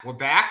we're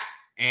back,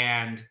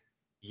 and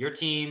your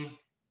team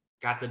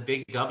got the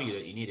big W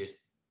that you needed.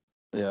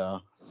 Yeah,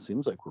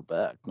 seems like we're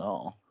back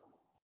now.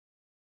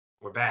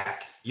 We're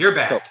back. You're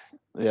back.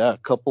 Yeah, a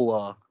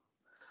couple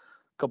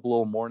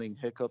little morning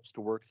hiccups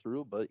to work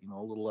through, but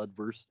a little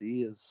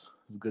adversity is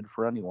good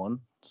for anyone.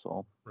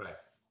 So right.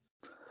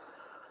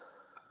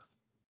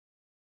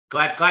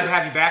 Glad to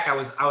have you back. I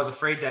was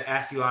afraid to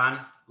ask you on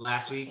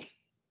last week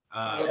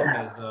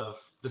because of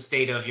the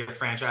state of your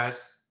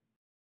franchise.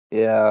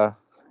 Yeah,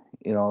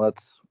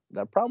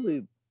 that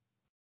probably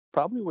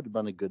would have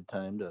been a good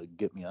time to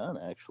get me on.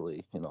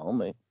 Actually,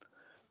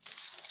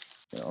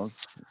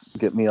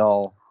 get me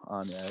all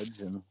on edge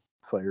and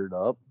fired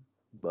up.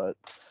 But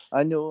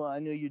I knew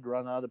you'd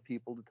run out of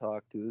people to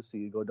talk to, so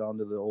you go down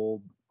to the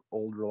old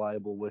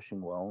reliable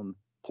wishing well and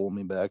pull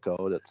me back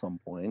out at some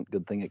point.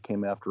 Good thing it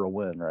came after a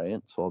win,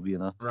 right? So I'll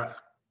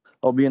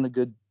be in a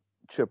good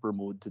chipper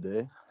mood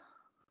today.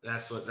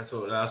 That's what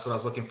I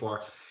was looking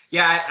for.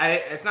 Yeah,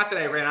 I it's not that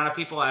I ran out of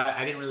people.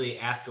 I didn't really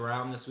ask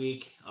around this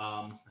week.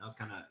 That was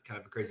kind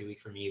of a crazy week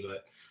for me,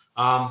 but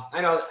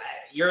I know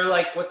you're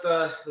like what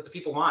the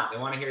people want. They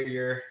want to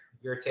hear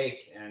your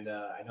take, and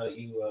I know that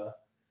you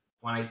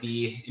want to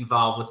be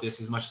involved with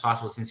this as much as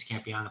possible since you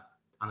can't be on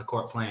the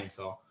court playing.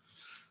 So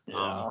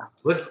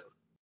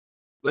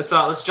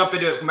let's jump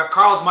into it.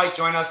 Carl's might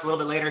join us a little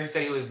bit later. He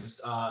said he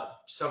was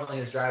shoveling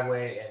his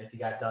driveway, and if he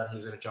got done, he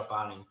was going to jump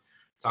on and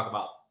talk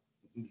about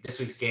this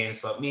week's games.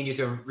 But me and you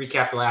can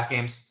recap the last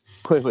games.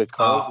 Wait,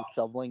 Carl's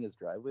shoveling his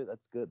driveway?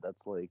 That's good.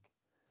 That's like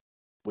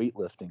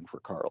weightlifting for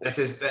Carl. That's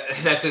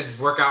his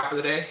workout for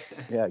the day.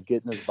 Yeah,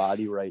 getting his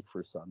body right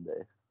for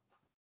Sunday.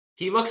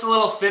 He looks a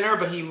little thinner,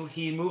 but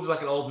he moves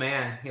like an old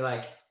man. He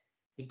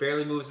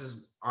barely moves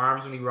his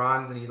arms when he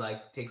runs, and he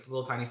takes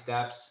little tiny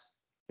steps.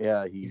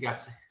 Yeah, he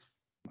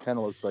kind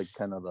of looks like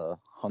kind of the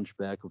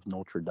Hunchback of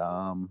Notre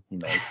Dame.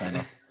 Kind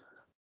of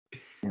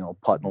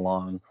putting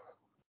along.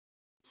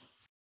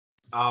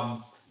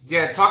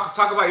 Yeah, talk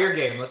about your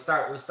game. Let's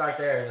start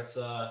there.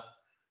 That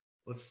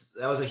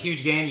was a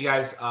huge game. You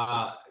guys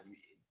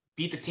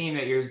beat the team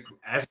that you're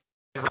as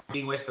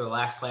being with for the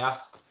last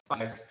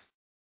playoffs.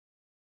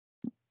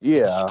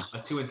 Yeah, a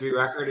 2-3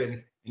 record,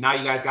 and now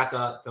you guys got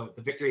the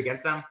victory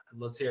against them.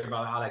 Let's hear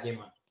about how that game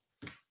went.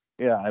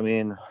 Yeah, I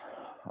mean,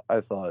 I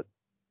thought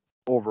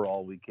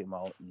overall we came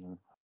out and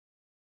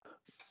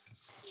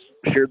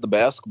shared the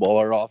basketball.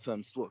 Our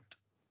offense looked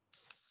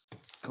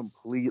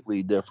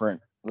completely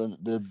different than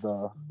it did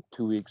the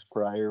 2 weeks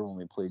prior when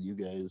we played you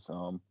guys.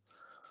 The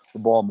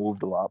ball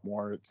moved a lot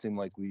more. It seemed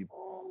like we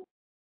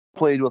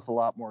played with a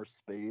lot more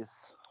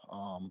space.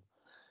 All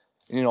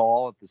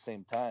at the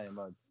same time.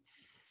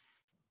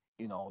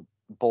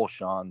 Both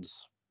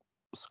Sean's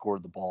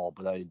scored the ball,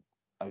 but I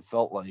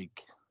felt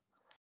like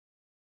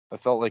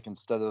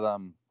instead of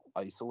them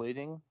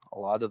isolating, a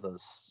lot of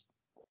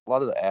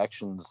the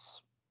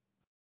actions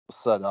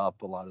set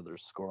up a lot of their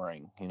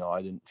scoring.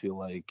 I didn't feel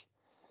like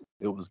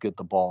it was get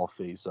the ball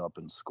face up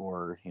and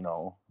score.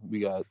 We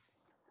got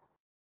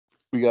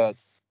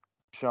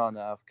Sean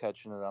F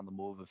catching it on the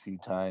move a few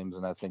times,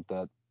 and I think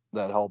that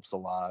helps a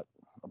lot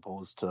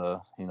opposed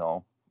to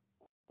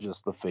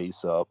just the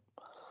face up,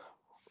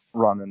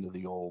 run into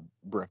the old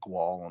brick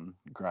wall and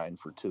grind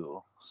for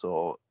two.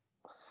 So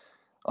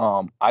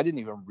I didn't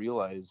even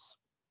realize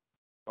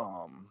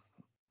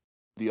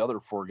the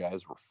other four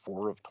guys were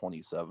 4 of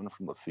 27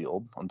 from the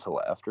field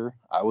until after.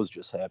 I was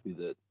just happy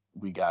that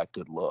we got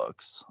good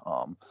looks.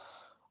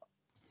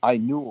 I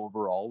knew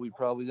overall we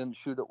probably didn't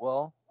shoot it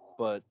well,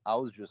 but I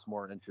was just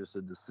more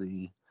interested to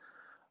see,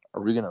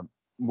 are we going to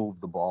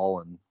move the ball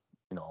and,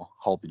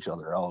 help each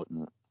other out?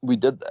 And we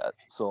did that.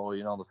 So,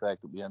 the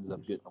fact that we ended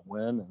up getting a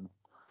win and,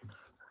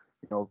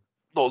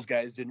 those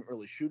guys didn't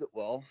really shoot it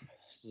well.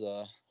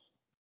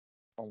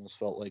 Almost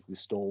felt like we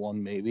stole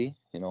one maybe,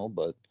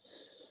 but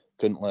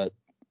couldn't let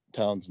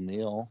Towns and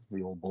Neal,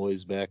 the old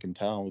boys back in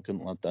town, we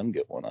couldn't let them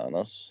get one on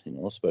us,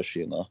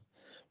 especially in a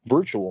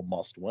virtual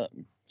must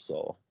win.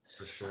 So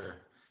for sure.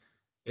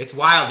 It's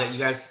wild that you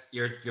guys,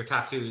 your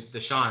top two,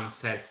 the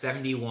Seans, had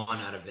 71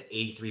 out of the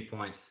 83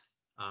 points.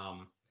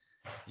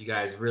 You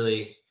guys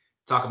really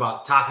talk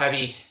about top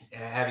heavy,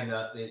 having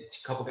the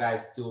couple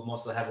guys do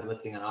most of the heavy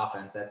lifting on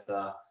offense.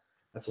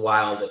 That's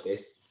wild that they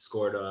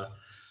scored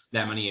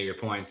that many of your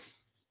points.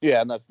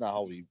 Yeah, and that's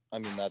not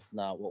that's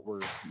not what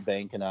we're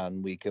banking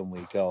on week in,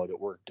 week out. It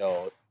worked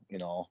out,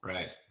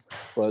 Right.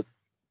 But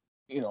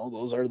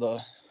those are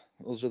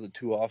the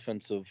two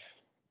offensive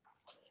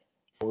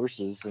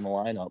horses in the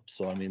lineup.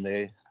 So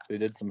they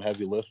did some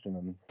heavy lifting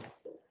and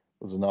it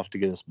was enough to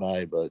get us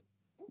by, but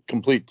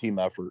complete team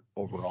effort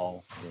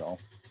overall,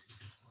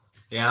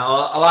 Yeah,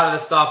 a lot of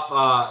this stuff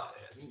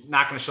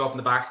not going to show up in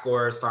the box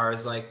score as far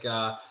as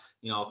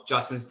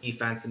Justin's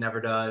defense. It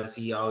never does.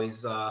 He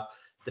always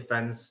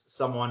defends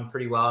someone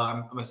pretty well.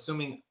 I'm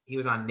assuming he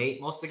was on Nate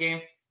most of the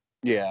game.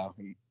 Yeah.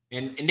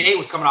 And Nate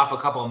was coming off a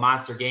couple of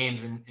monster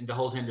games, and to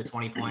hold him to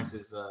 20 points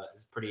is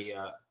pretty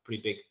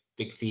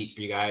big feat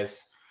for you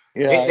guys.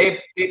 Yeah.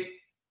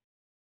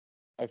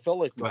 I felt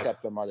like we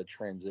kept them out of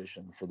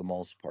transition for the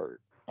most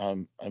part.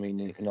 I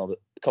mean, a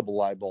couple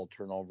live ball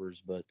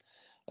turnovers, but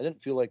I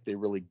didn't feel like they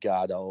really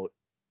got out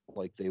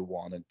like they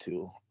wanted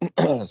to.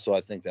 So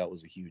I think that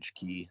was a huge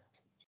key.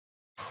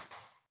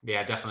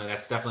 Yeah, definitely.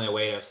 That's definitely a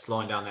way of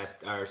slowing down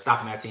that or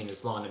stopping that team is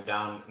slowing them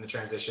down in the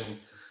transition.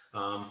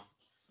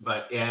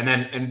 But yeah,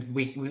 and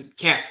we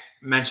can't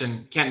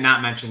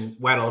not mention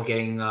Weddle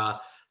getting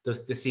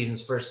the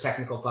season's first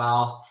technical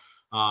foul.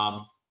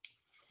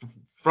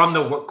 From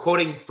the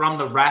quoting from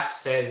the ref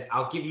said,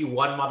 "I'll give you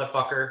one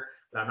motherfucker,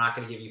 but I'm not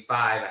going to give you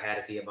five." I had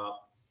to tee him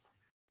up.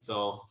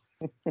 So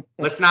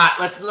let's not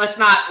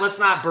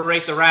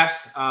berate the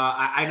refs.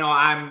 I know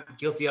I'm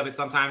guilty of it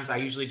sometimes. I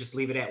usually just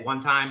leave it at one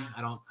time.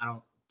 I don't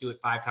do it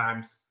 5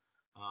 times.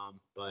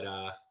 But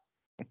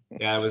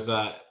yeah, it was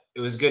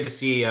good to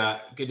see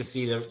the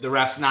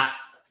refs not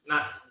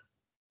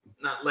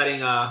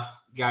letting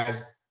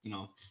guys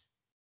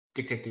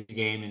dictate the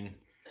game and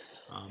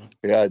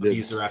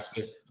abuse the refs.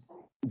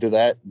 Did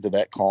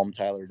that calm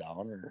Tyler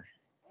down, or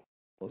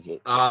was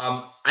it?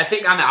 I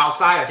think on the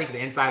outside, I think the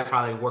inside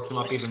probably worked him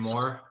up even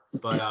more.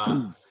 But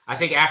I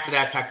think after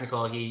that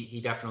technical, he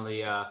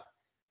definitely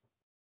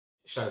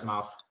shut his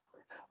mouth.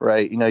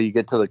 Right. You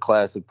get to the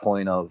classic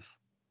point of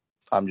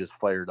I'm just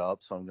fired up,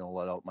 so I'm going to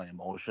let out my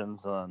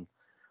emotions. And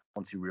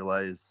once you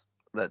realize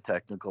that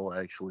technical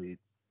actually,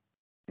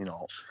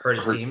 hurt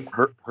his team,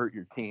 hurt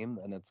your team,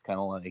 then it's kind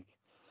of like,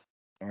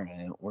 all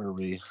right, where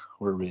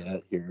are we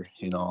at here?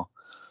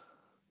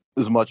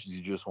 As much as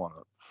you just want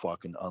to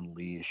fucking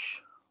unleash,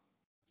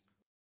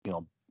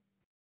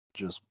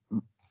 just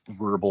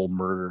verbal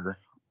murder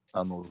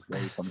on those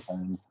guys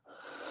sometimes.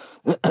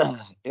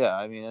 Yeah,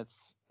 I mean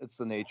it's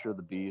the nature of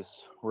the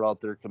beast. We're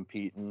out there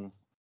competing.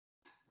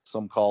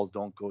 Some calls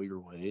don't go your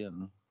way,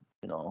 and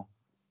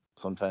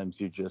sometimes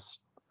you just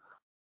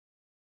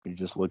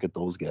look at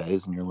those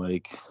guys and you're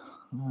like,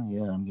 oh,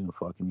 yeah, I'm gonna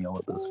fucking yell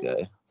at this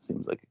guy.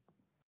 Seems like a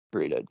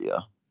great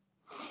idea.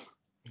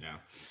 Yeah,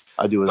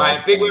 I do it all all.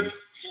 Right, big win.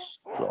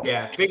 So.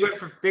 Yeah, big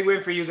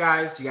win for you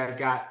guys. You guys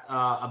got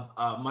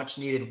a much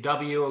needed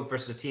W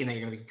versus a team that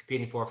you're going to be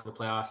competing for the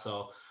playoffs.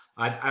 So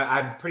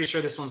I'm pretty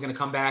sure this one's going to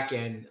come back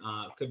and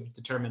could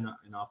determine a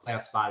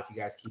playoff spot if you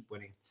guys keep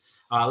winning.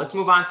 Let's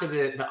move on to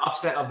the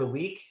upset of the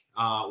week.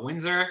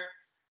 Windsor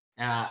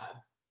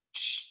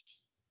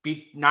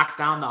knocks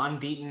down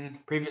the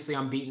previously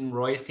unbeaten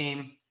Roy's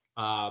team.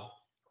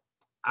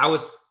 I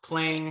was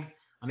playing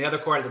on the other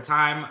court at the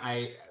time.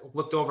 I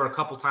looked over a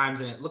couple times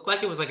and it looked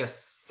like it was like a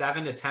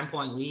 7 to 10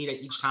 point lead at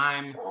each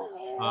time.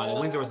 The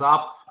Windsor was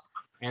up,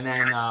 and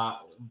then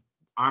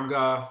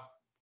Armga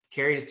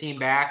carried his team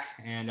back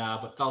and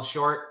but fell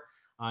short.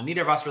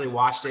 Neither of us really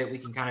watched it. We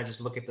can kind of just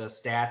look at the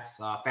stats.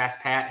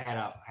 Fast Pat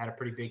had a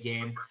pretty big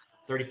game,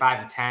 35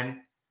 and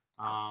 10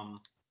 on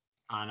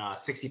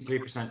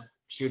 63%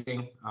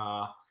 shooting.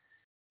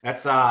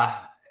 That's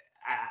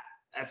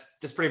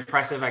pretty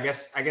impressive. I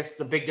guess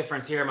the big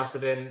difference here must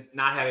have been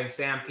not having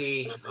Sam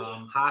P.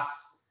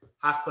 Haas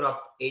put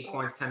up 8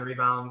 points, 10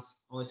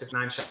 rebounds, only took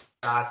 9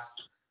 shots.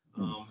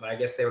 But I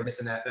guess they were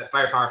missing that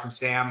firepower from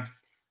Sam.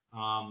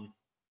 What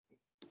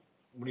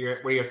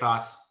are your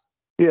thoughts?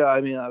 Yeah,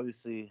 I mean,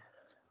 obviously,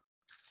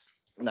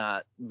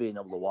 not being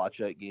able to watch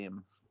that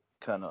game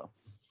kind of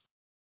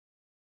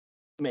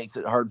makes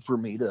it hard for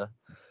me to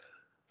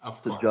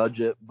judge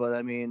it. But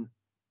I mean,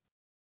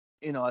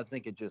 I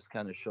think it just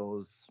kind of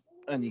shows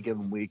any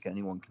given week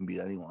anyone can beat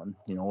anyone.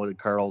 What did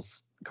Carl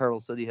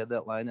said he had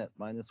that line at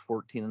minus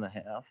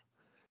 14.5.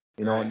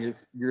 And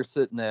you're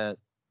sitting at,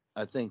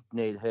 I think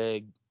Nate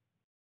Haig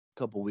a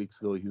couple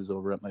weeks ago, he was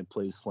over at my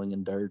place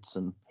slinging darts,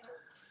 and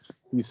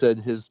he said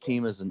his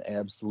team is an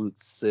absolute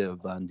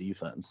sieve on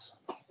defense.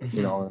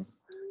 And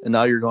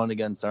now you're going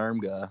against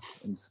Armga,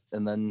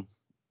 and then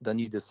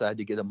you decide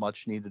to get a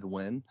much needed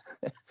win.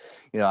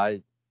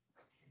 I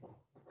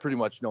pretty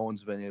much no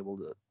one's been able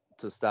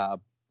to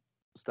stop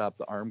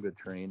the Armga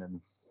train,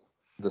 and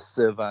the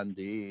sieve on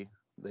D,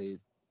 they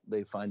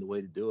find a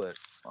way to do it.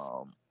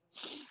 I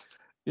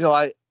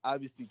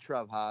obviously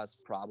Trev Haas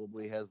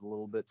probably has a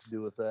little bit to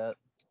do with that,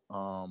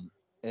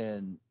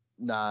 and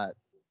not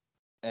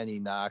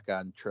any knock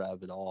on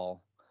Trev at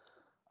all.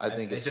 I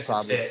think it's just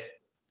probably a spit.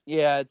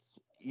 Yeah, it's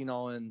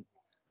and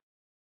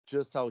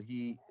just how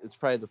it's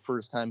probably the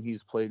first time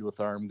he's played with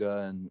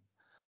Armga, and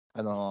I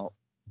don't know,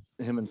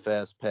 him and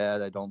Fast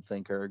Pat I don't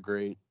think are a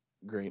great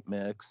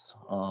mix.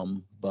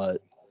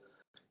 But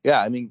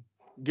yeah, I mean,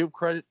 give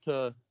credit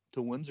to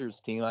Windsor's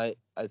team. I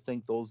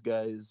think those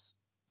guys,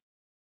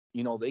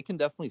 they can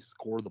definitely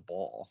score the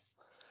ball.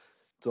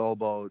 It's all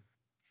about,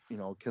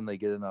 can they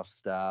get enough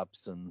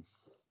stops and,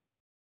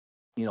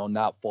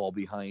 not fall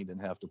behind and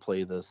have to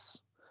play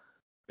this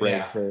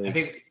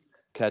ragtag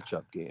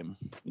catch-up game,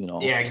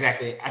 Yeah,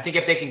 exactly. I think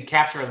if they can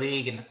capture a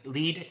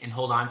lead and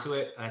hold on to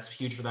it, that's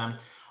huge for them.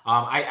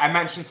 I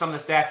mentioned some of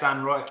the stats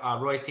on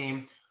Roy's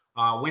team.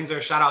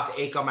 Windsor, shout out to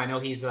Acom. I know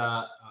he's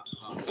a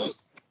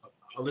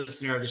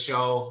listener of the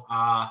show.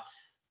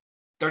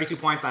 32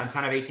 points on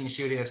 10 of 18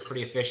 shooting. That's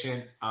pretty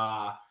efficient.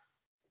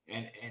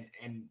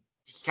 And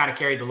he kind of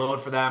carried the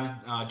load for them.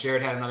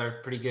 Jared had another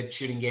pretty good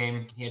shooting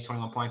game. He had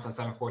 21 points on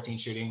 7-14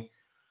 shooting.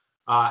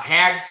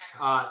 Hag,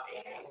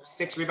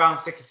 6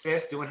 rebounds, 6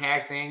 assists, doing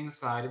Hag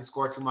things. Didn't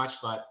score too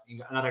much, but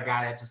another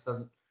guy that just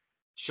doesn't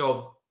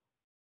show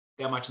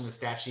that much in the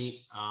stat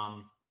sheet.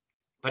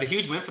 But a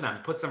huge win for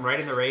them. Puts them right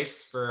in the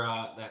race for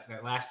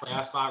that last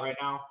playoff spot right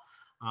now.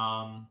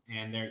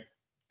 And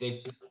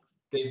they've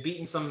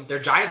beaten they're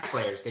giant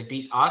slayers. They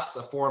beat us,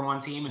 a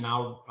 4-1 team, and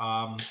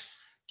now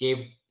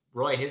gave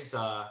Roy his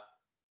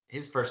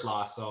first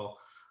loss. So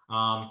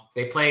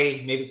they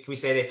play, maybe can we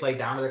say they play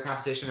down to their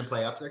competition and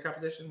play up to their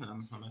competition?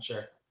 I'm not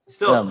sure.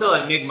 Still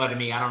an enigma to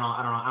me. I don't know.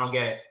 I don't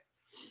get it.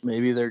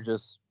 Maybe they're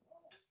just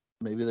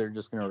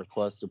gonna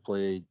request to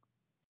play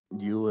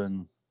you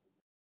and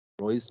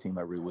Roy's team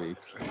every week.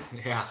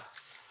 Yeah.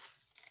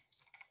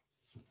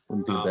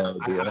 Wouldn't be a bad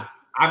idea.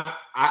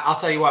 I'll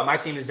tell you what, my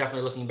team is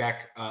definitely looking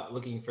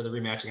for the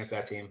rematch against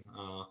that team.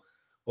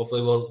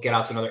 Hopefully we'll get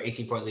out to another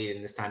 18-point lead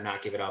and this time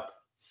not give it up.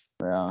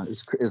 Yeah.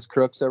 Is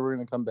Crooks ever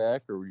going to come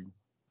back, or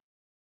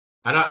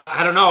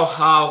I don't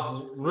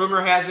know.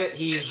 Rumor has it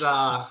he's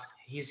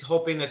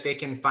hoping that they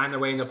can find their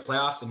way in the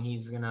playoffs, and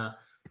he's gonna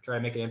try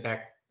to make an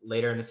impact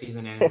later in the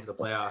season and into the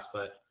playoffs.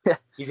 But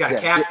he's got a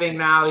calf thing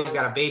now. He's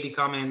got a baby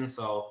coming,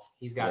 so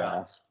he's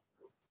got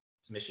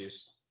some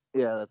issues.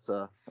 Yeah, that's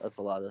a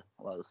lot of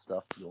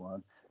stuff to go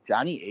on.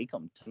 Johnny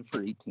Acom, 10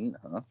 for 18,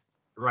 huh?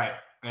 Right.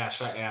 Yeah.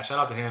 Shout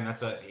out to him.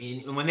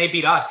 And when they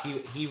beat us,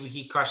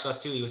 he crushed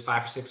us too. He was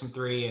 5 for 6 from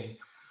 3, and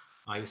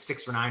he was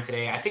 6 for 9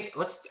 today. I think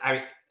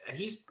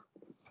he's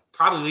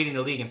probably leading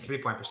the league in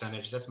 3-point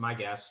percentage. That's my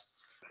guess.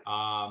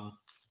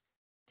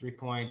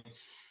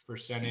 3-point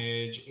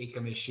percentage.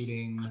 Acom is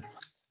shooting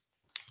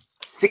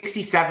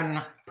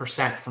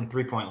 67% from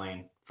 3-point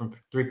lane. From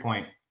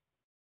 3-point.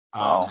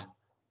 Wow.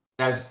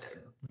 That is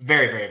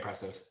very, very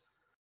impressive.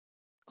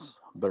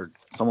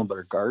 Someone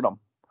better guard him.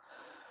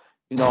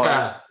 You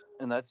know,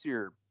 and that's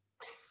a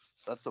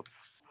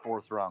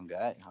 4th round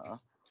guy, huh?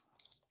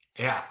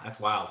 Yeah, that's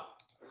wild.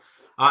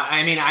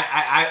 I mean,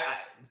 I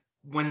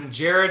when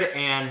Jared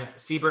and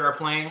Siebert are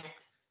playing,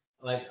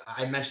 like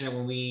I mentioned it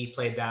when we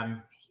played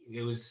them,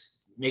 it was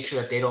make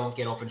sure that they don't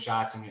get open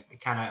shots, and it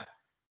kind of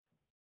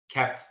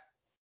kept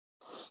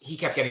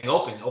getting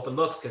open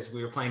looks because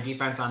we were playing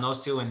defense on those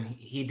two, and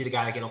he'd be the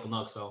guy that get open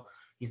looks. So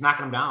he's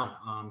knocking them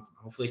down.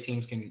 Hopefully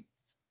teams can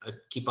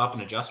keep up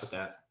and adjust with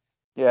that.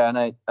 Yeah, and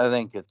I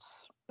think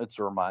it's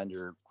a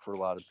reminder for a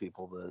lot of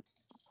people that,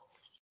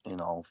 you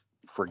know,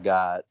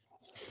 forgot.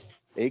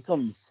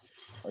 Acom's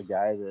a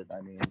guy that, I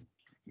mean,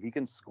 he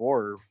can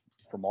score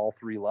from all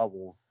 3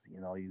 levels.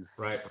 You know, he's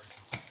a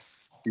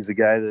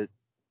guy that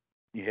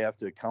you have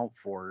to account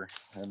for.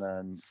 And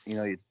then, you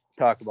know, you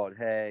talk about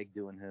Hag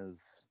doing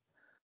his,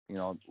 you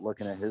know,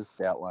 looking at his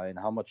stat line,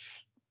 how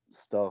much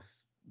stuff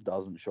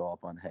doesn't show up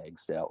on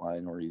Hag's stat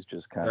line where he's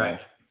just kind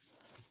of,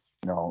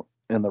 you know,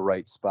 in the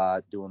right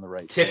spot, doing the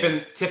right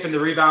tipping the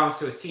rebounds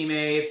to his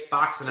teammates,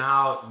 boxing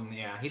out, and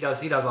he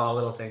does all the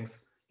little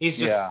things. He's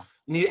just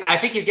I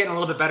think he's getting a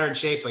little bit better in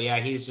shape, but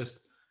he's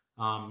just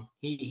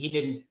he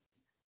didn't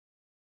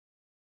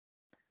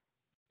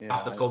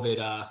off the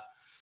COVID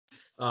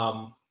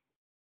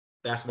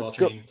basketball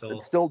train until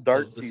it's still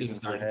dart the season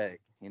started. For Hag.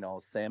 You know,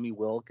 Sammy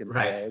Wilk and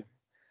Hag.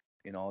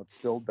 You know, it's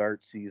still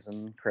dart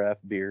season,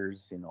 craft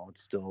beers, you know,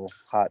 it's still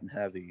hot and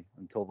heavy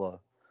until the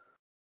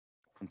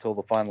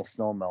final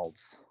snow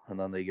melts, and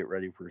then they get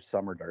ready for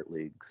summer dart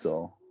league.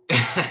 So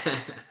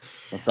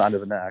let's on to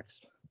the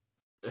next.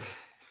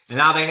 And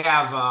now they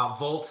have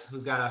Volt,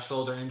 who's got a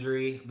shoulder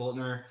injury.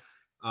 Voltner.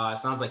 It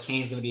sounds like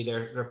Kane's going to be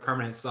their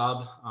permanent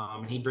sub.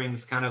 He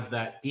brings kind of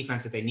that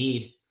defense that they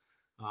need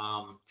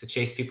to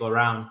chase people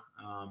around.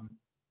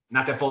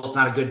 Not that Volt's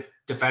not a good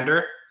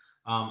defender.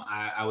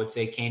 I would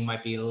say Kane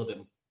might be a little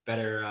bit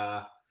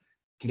better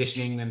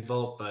conditioning than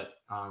Volt, but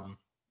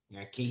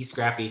he's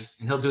scrappy,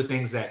 and he'll do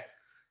things that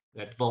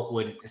Volt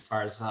wouldn't, as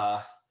far as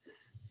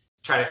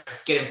try to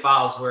get him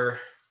fouls where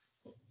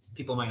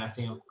people might not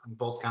see him. And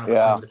Volt's kind of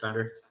a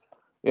defender.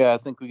 Yeah, I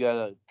think we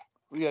gotta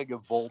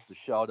give Volt a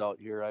shout out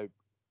here. I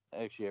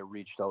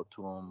reached out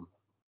to him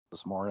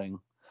this morning.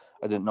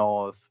 I didn't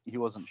know if he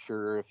wasn't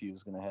sure if he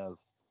was going to have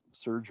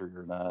surgery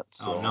or not.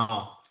 So,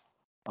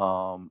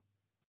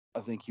 I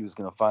think he was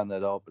going to find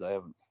that out, but I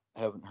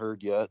haven't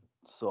heard yet.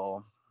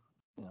 So,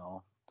 you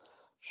know,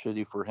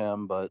 shitty for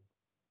him, but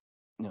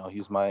you know,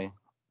 he's my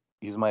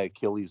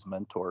Achilles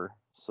mentor.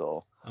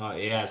 So. Oh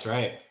yeah, that's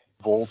right.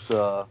 Volt's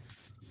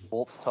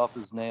tough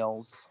as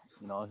nails.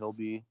 You know, he'll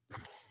be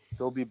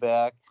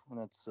back, and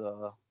it's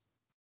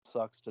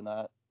sucks to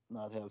not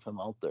have him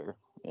out there.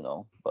 You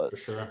know, but for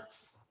sure.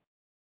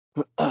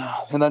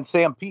 And then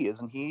Sam P,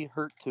 isn't he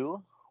hurt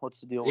too?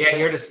 What's the deal? Yeah,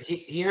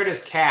 he hurt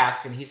his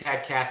calf, and he's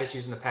had calf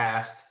issues in the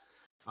past.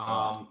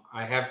 I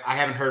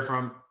haven't heard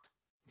from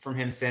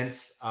him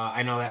since.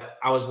 I know that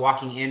I was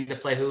walking in to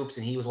play hoops,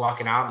 and he was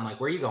walking out. I'm like,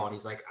 "Where are you going?"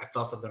 He's like, "I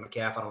felt something on my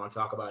calf. I don't want to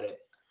talk about it."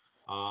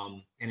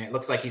 And it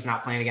looks like he's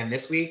not playing again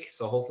this week,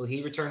 so hopefully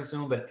he returns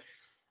soon. But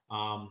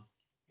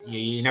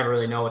you never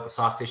really know what the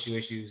soft tissue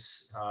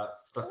injuries.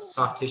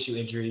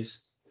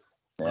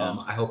 Yeah.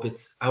 I hope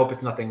it's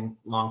nothing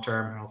long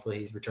term. Hopefully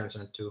he returns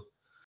on too.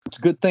 It's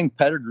a good thing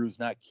Pettigrew's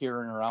not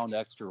carrying around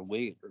extra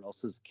weight, or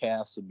else his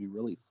calves would be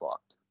really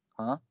fucked,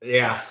 huh?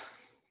 Yeah.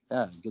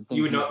 Yeah, good thing.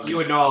 You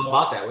would know all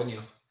about that, wouldn't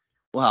you?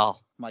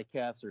 Well, my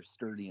calves are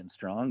sturdy and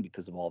strong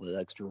because of all the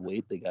extra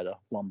weight they gotta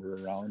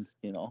lumber around,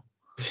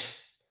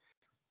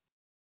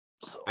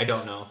 So. I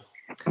don't know.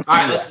 All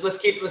right, let's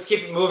keep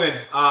it moving.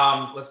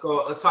 Let's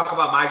talk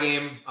about my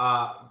game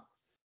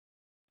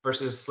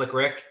versus Slick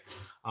Rick.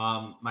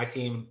 My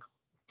team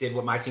did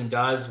what my team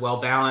does, well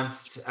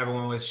balanced.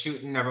 Everyone was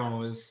shooting, everyone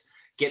was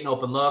getting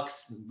open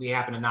looks. We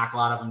happened to knock a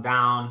lot of them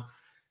down.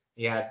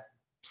 You had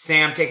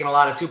Sam taking a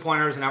lot of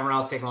 2-pointers and everyone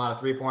else taking a lot of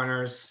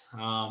 3-pointers.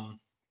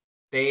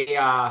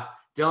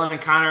 Dylan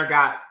and Connor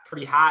got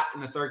pretty hot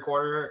in the third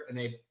quarter and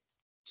they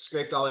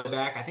scraped all the way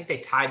back. I think they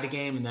tied the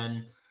game and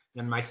then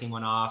my team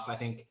went off. I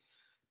think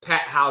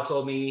Pat Howe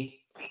told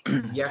me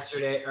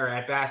yesterday or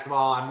at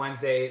basketball on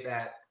Wednesday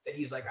that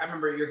he's like, I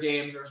remember your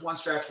game. There was one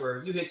stretch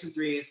where you hit 2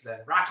 threes, then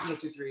Rocky hit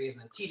 2 threes,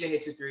 and then TJ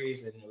hit 2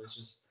 threes, and it was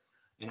just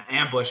an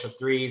ambush of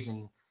threes,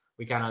 and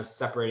we kind of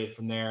separated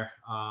from there.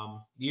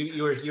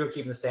 You were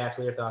keeping the stats. What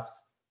are your thoughts?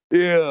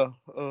 Yeah.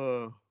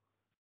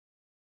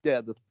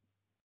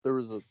 There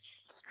was a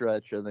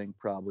stretch, I think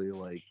probably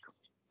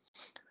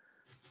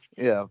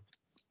 4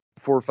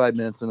 or 5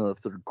 minutes into the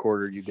third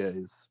quarter, you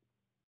guys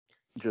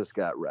just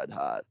got red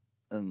hot,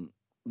 and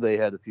they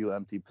had a few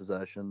empty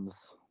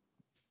possessions.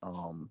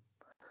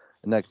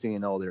 The next thing you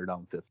know, they were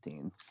down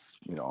 15.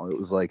 It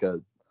was like a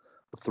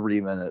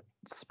 3-minute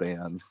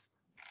span.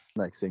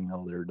 Next thing you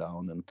know, they're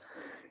down,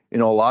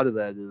 and a lot of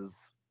that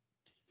is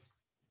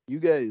you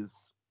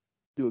guys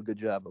do a good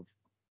job of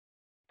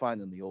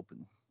finding the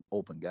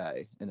open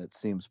guy, and it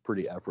seems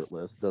pretty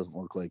effortless. It doesn't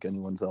look like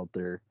anyone's out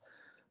there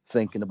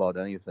thinking about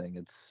anything.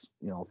 It's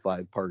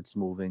 5 parts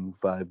moving,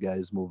 5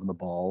 guys moving the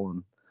ball,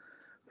 and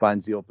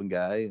finds the open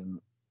guy.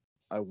 And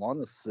I want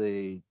to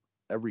say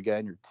every guy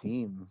on your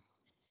team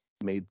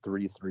made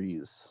 3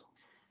 threes.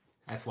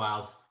 That's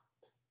wild.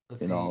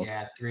 Let's see.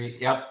 Yeah, 3.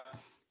 Yep.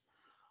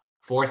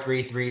 4,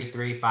 3, 3,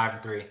 3, 5,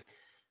 and 3.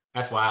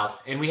 That's wild.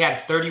 And we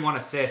had 31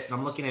 assists. And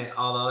I'm looking at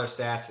all the other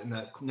stats, and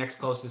the next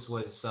closest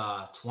was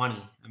 20.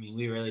 I mean,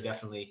 we really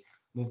definitely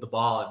moved the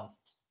ball,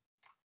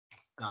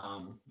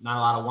 and not a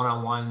lot of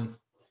one-on-one,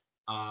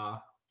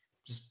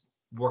 just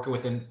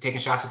working taking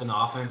shots within the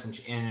offense and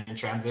in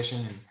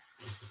transition. And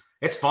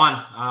it's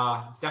fun.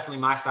 It's definitely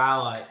my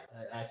style.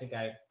 I think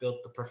I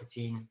built the perfect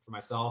team for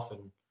myself.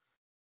 And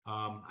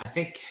I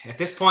think at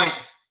this point,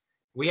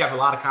 we have a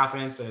lot of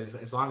confidence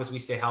as long as we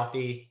stay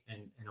healthy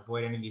and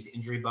avoid any of these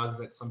injury bugs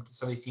that some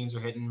of these teams are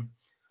hitting.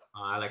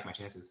 I like my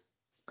chances.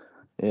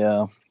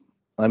 Yeah.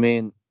 I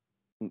mean,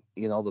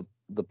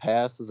 the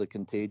pass is a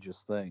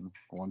contagious thing.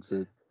 Once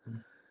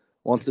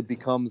it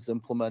becomes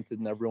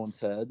implemented in everyone's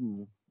head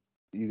and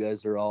you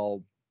guys are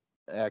all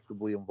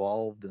actively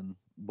involved and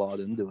bought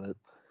into it,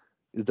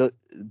 it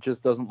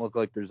just doesn't look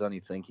like there's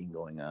any thinking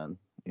going on.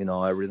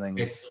 Everything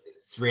it's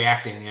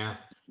reacting.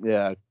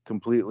 Yeah,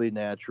 completely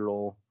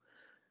natural.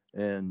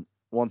 And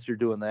once you're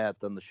doing that,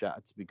 then the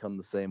shots become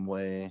the same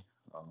way.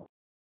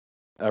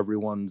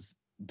 Everyone's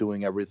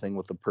doing everything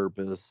with a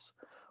purpose,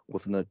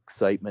 with an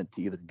excitement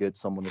to either get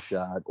someone a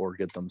shot or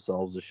get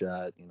themselves a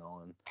shot,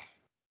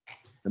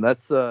 and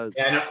that's a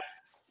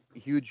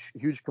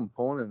huge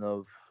component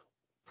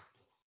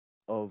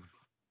of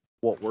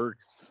what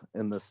works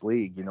in this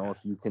league. If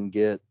you can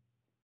get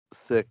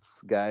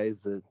 6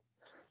 guys that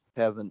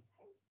haven't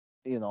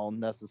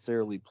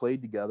necessarily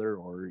played together,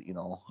 or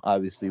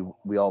obviously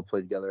we all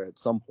played together at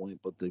some point,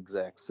 but the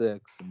exact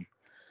 6, and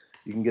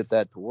you can get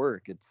that to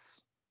work, it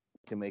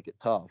can make it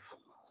tough.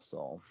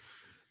 So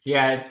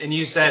yeah, and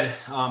you said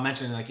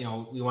mentioned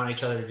we want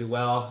each other to do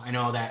well. I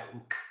know that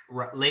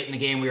late in the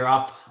game we were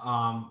up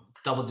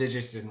double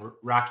digits, and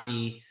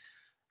Rocky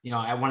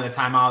at one of the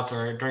timeouts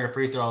or during a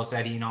free throw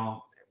said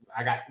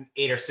I got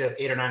 8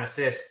 or 9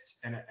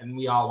 assists, and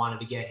we all wanted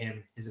to get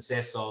him his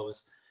assists. So it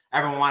was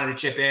everyone wanted to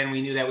chip in.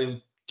 We knew that we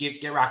would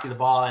get Rocky the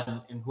ball,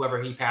 and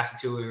whoever he passed it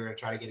to, we were going to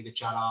try to get a good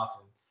shot off.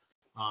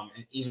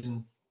 And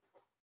even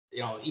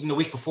the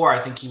week before, I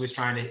think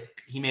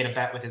he made a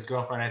bet with his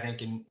girlfriend, I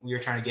think, and we were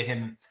trying to get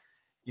him,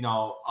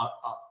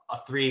 a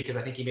 3, because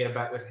I think he made a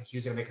bet with he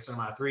was going to make a certain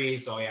amount of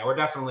 3s. So yeah, we're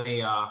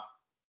definitely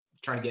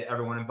trying to get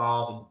everyone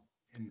involved,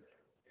 and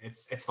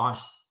it's fun.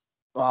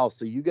 Wow,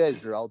 so you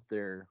guys are out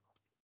there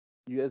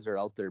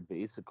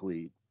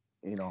basically,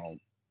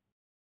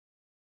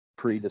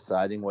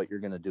 pre-deciding what you're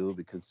going to do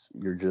because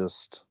you're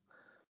just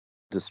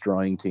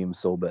destroying teams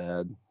so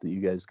bad that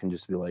you guys can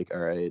just be like, all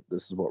right,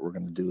 this is what we're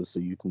going to do so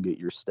you can get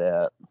your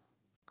stat.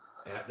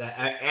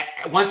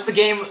 Once the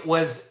game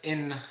was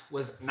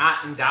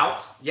not in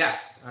doubt,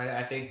 yes,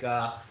 I think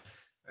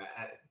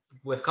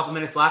with a couple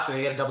minutes left and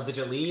he had a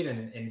double-digit lead,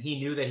 and he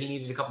knew that he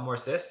needed a couple more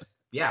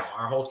assists. Yeah,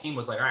 our whole team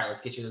was like, all right,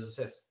 let's get you those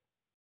assists.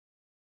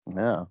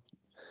 Yeah,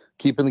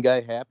 keeping the guy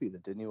happy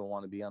that didn't even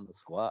want to be on the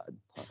squad.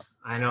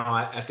 I know.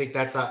 I think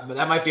that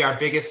might be our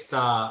biggest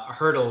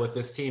hurdle with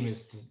this team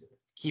is to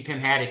keep him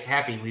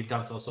happy. We've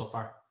done so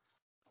far.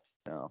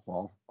 Yeah,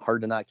 well,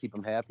 hard to not keep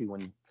him happy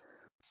when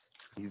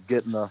he's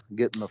getting the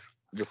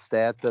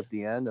stats at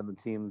the end and the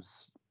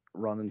team's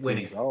running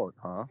Winning. teams out,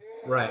 huh?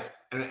 Right.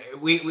 And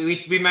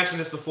we mentioned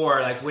this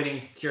before, like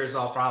winning cures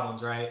all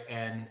problems, right?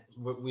 And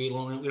we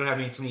don't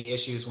have too many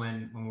issues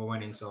when we're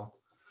winning. So,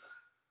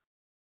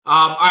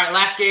 all right,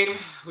 last game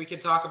we can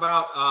talk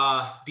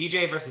about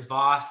BJ versus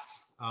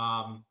Voss.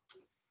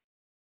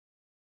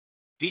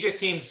 BJ's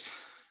team's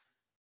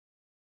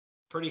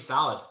pretty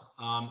solid.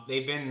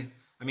 They've been,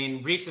 I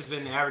mean, Reitz has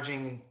been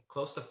averaging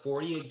close to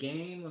 40 a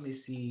game. Let me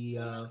see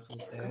full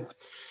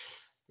stats.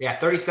 Yeah,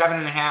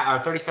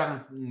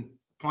 37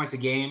 points a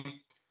game.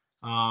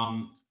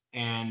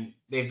 And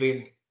they've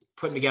been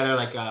putting together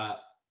like a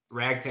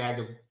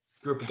ragtag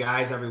group of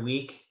guys every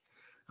week.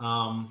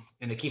 And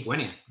they keep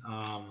winning.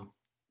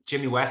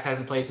 Jimmy West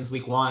hasn't played since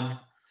week 1.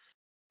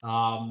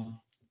 Yeah,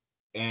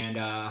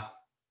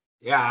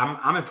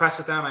 I'm impressed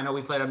with them. I know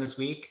we played them this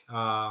week.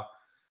 And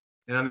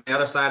on the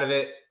other side of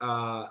it,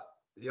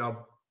 you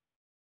know,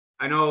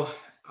 I know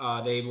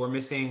they were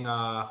missing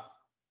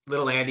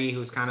Little Andy,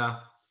 who's kind of,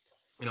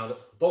 you know,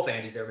 both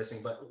Andys are missing,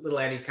 but Little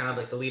Andy's kind of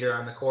like the leader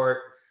on the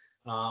court.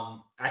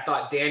 I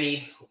thought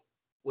Danny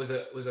was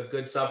a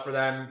good sub for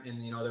them,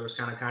 and you know there was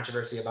kind of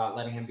controversy about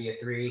letting him be a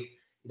 3.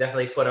 He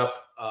definitely put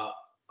up a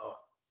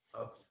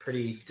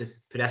pretty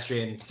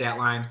pedestrian stat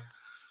line,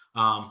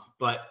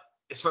 but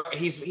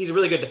he's a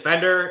really good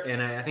defender,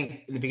 and I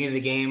think in the beginning of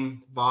the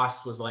game,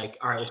 Voss was like,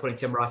 "All right, we're putting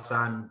Tim Russ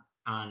on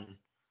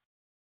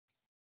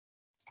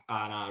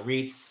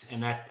Reitz,"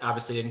 and that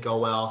obviously didn't go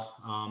well.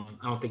 I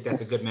don't think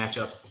that's a good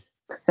matchup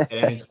at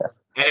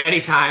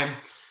any time.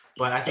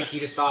 But I think he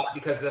just thought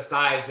because of the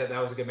size that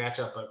was a good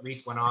matchup. But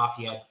Reitz went off.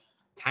 He had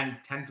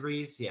 10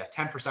 threes. Yeah,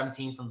 10 for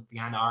 17 from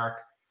behind the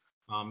arc.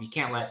 You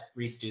can't let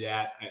Reitz do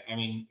that. I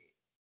mean,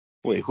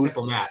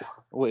 simple math.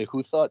 Wait,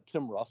 who thought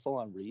Tim Russell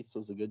on Reitz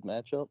was a good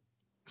matchup?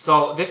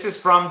 So this is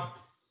from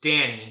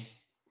Danny.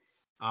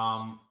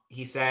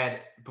 He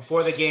said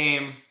before the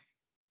game,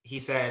 he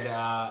said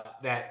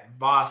that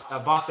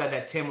Voss said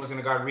that Tim was going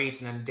to guard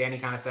Reitz, and then Danny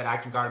kind of said I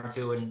can guard him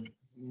too, and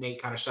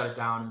Nate kind of shut it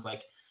down and was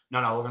like, no,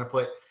 we're going to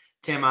put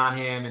Tim on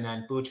him, and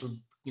then Booch would,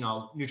 you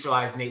know,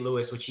 neutralize Nate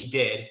Lewis, which he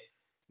did.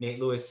 Nate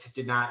Lewis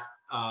did not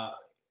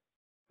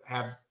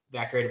have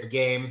that great of a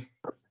game.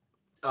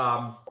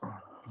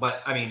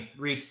 But I mean,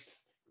 Reitz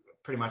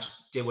pretty much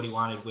did what he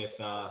wanted with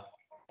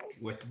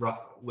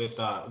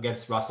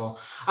against Russell.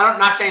 I'm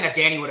not saying that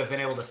Danny would have been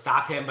able to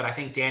stop him, but I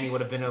think Danny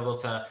would have been able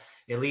to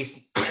at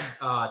least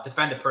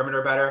defend the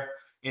perimeter better.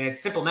 And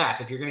it's simple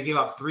math. If you're going to give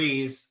up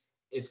threes,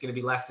 it's going to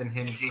be less than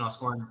him, you know,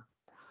 scoring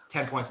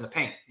 10 points in the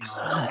paint. You know,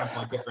 it's a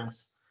 10-point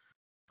difference.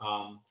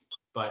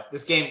 But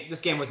this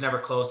game was never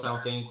close, I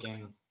don't think.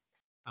 And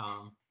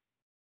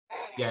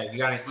yeah, you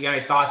got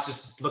any thoughts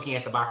just looking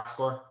at the box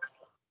score?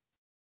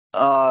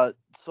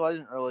 So I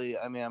didn't really.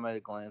 I mean, I might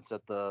have glanced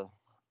at the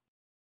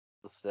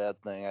stat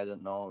thing. I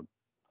didn't know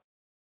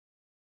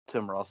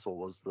Tim Russell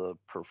was the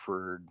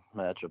preferred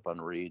matchup on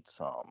Reitz.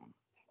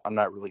 I'm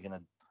not really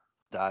gonna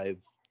dive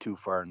too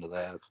far into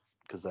that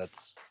because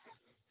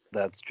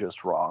that's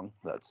just wrong.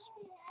 That's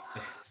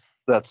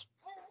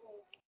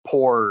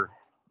poor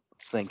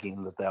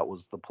thinking that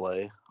was the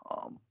play,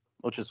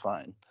 which is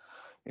fine.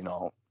 You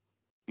know,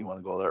 you want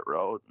to go that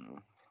route and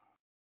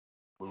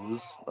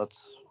lose,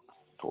 that's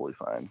totally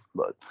fine.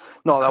 But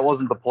no, that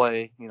wasn't the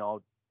play. You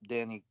know,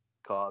 Danny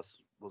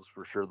Koss was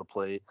for sure the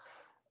play.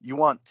 You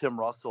want Tim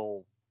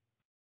Russell,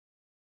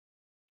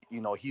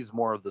 you know, he's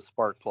more of the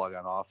spark plug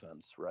on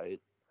offense, right?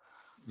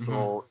 Mm-hmm.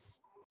 So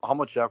how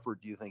much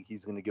effort do you think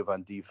he's going to give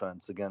on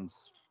defense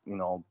against, you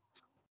know,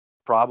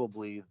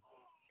 probably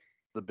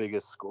the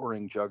biggest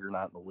scoring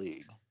juggernaut in the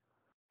league?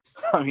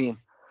 I mean,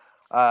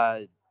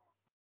 kind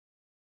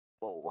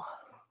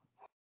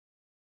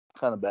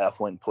of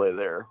baffling play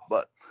there,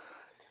 but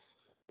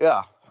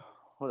yeah,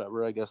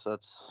 whatever. I guess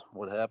that's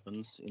what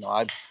happens. You know,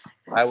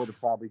 I would have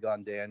probably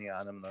gone Danny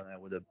on him, then I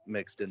would have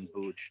mixed in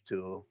Booch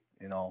too.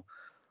 You know,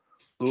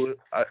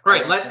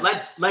 right.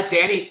 Let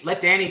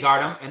Danny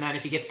guard him, and then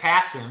if he gets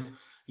past him,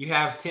 you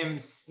have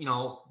Tim's, you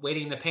know,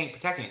 waiting in the paint,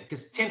 protecting it.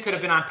 Because Tim could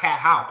have been on Pat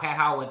Howe. Pat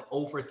Howe went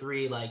 0 for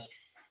 3. Like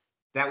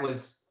that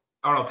was,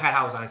 oh no, Pat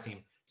Howe was on his team.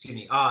 Excuse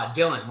me.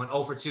 Dylan went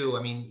 0 for 2.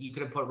 I mean, you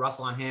could have put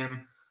Russell on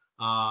him.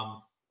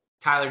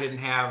 Tyler didn't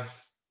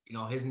have, you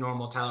know, his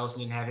normal. Tyler Olsen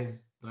didn't have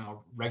his, you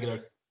know,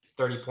 regular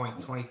 30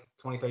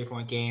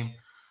 point game.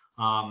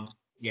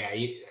 Yeah,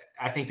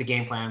 I think the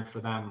game plan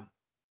for them,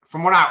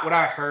 from what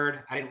I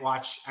heard, I didn't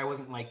watch. I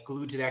wasn't like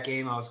glued to that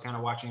game. I was kind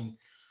of watching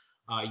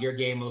your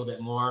game a little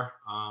bit more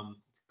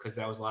because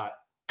that was a lot.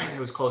 It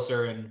was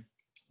closer and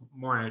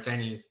more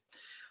entertaining.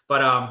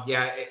 But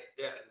yeah,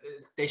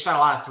 they shot a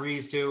lot of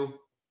threes too.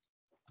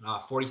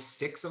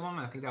 46 of them.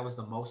 I think that was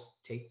the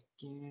most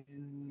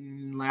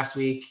taken last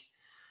week.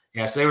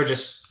 Yeah, so they were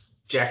just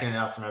jacking it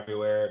up from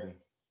everywhere, and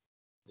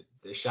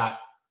they shot,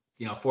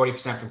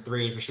 40% from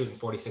three. If you're shooting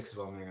 46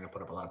 of them, you're going to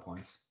put up a lot of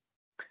points.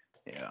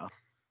 Yeah.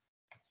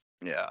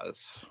 Yeah,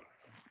 that's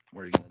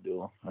what are you going to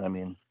do? I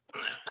mean,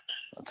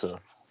 that's a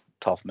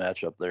tough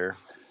matchup there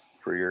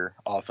for your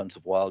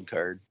offensive wild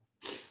card.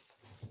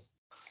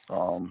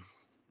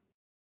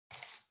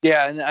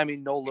 Yeah, and I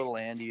mean, no little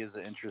Andy is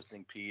an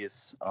interesting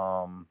piece.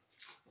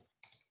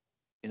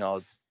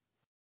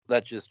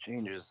 That just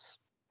changes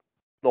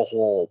the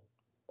whole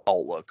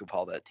outlook of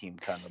how that team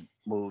kind of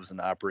moves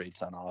and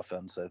operates on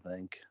offense, I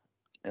think.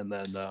 And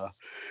then,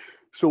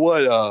 so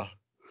what?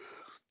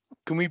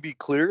 Can we be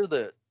clear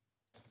that?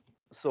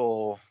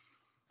 So,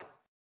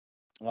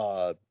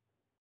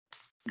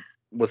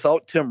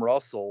 without Tim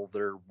Russell,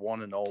 they're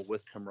 1-0.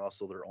 With Tim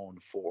Russell, they're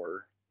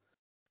 0-4.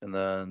 And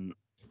then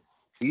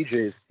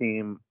BJ's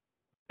team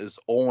is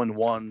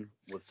 0-1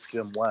 with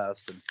Jim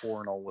West and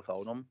 4-0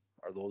 without him.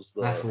 Are those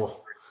That's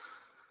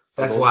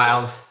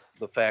wild.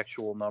 The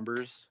factual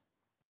numbers?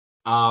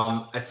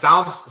 It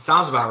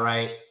sounds about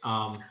right.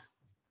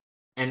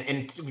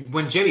 And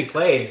when Jimmy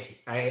played,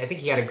 I think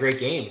he had a great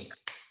game.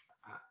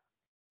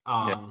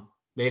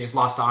 They just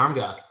lost to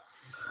Armga.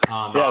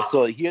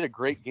 So he had a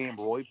great game.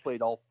 Roy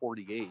played all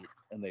 48,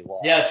 and they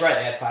lost. Yeah, that's right.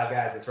 They had 5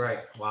 guys. That's right.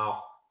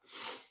 Wow.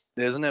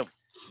 Isn't it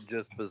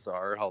just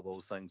bizarre how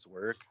those things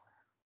work?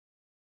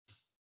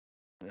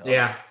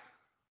 Yeah.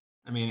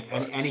 I mean,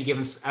 any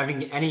given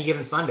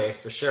Sunday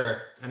for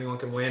sure, anyone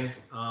can win.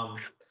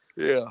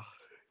 Yeah,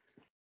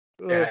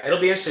 it'll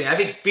be interesting. I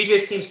think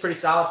BJ's team's pretty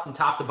solid from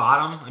top to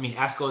bottom. I mean,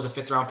 Esco is a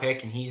 5th-round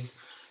pick, and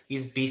he's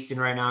beasting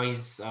right now.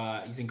 He's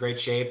in great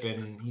shape,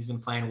 and he's been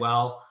playing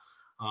well.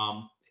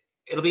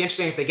 It'll be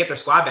interesting if they get their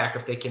squad back,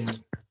 if they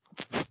can,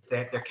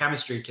 their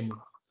chemistry can,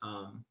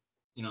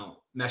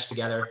 mesh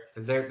together,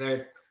 because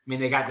they're. I mean,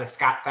 they got the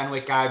Scott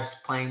Fenwick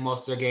guys playing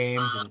most of their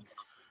games,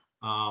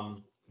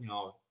 and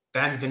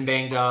Ben's been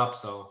banged up,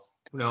 so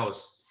who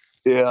knows?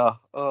 Yeah.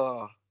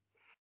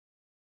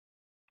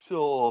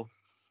 So,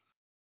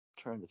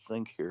 trying to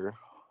think here.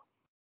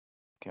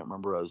 Can't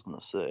remember what I was going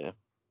to say.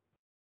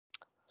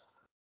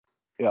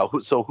 Yeah.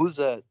 So who's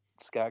that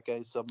Scott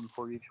guy subbing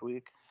for each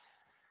week?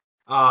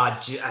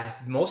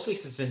 Most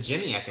weeks it's been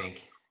Jimmy, I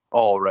think.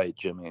 Oh, right,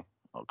 Jimmy.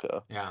 Okay.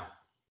 Yeah.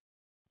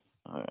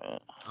 All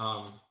right.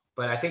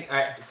 But I think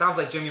it sounds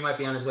like Jimmy might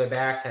be on his way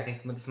back. I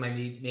think this might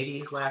be maybe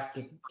his last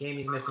game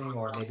he's missing,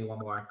 or maybe one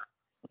more.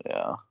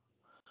 Yeah.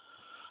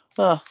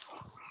 I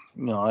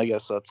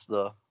guess that's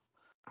the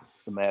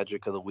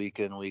magic of the week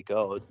in, week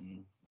out,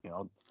 and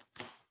a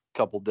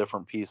couple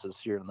different pieces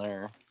here and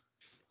there.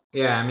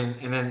 Yeah, I mean,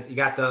 and then you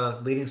got the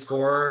leading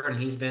scorer, and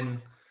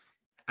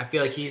I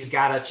feel like he's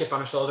got a chip on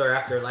his shoulder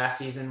after last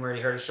season where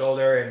he hurt his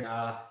shoulder, and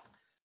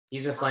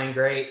he's been playing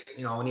great.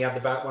 When you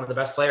have one of the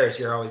best players,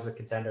 you're always a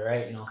contender,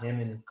 right?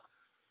 Him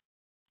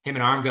and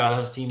Armga,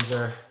 those teams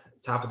are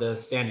top of the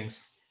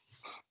standings.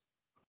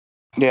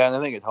 Yeah, and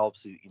I think it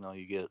helps you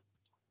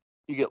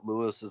get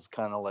Lewis as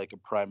kind of like a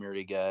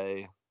primary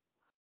guy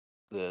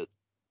that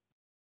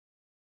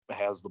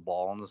has the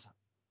ball in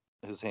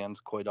his hands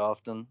quite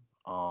often.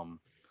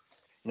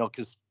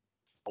 Because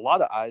a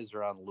lot of eyes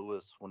are on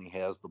Lewis when he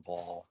has the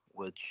ball,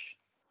 which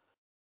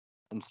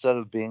instead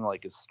of being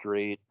like a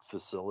straight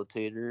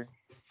facilitator,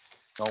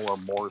 or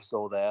more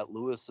so that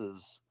Lewis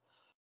is,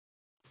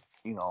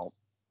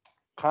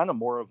 kind of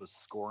more of a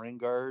scoring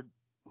guard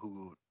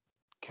who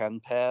can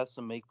pass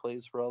and make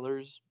plays for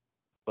others.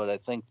 But I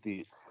think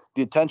the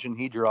attention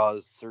he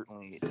draws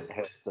certainly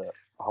has to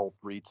help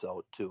Reitz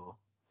out too,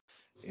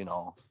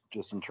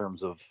 just in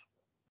terms of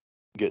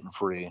getting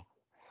free,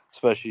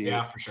 especially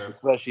for sure.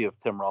 Especially if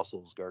Tim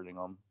Russell's guarding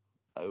him,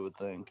 I would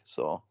think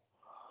so.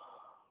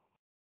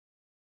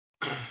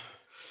 All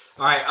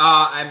right.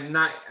 I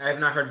have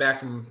not heard back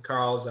from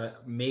Carl's.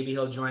 Maybe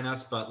he'll join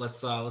us, but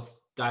let's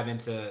dive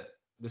into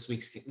this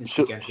weekend's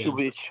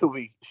games.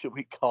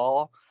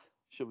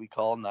 Should we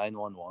call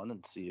 911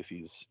 and see if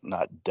he's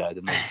not dead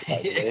in the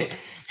driveway?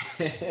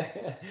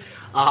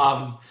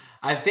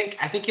 I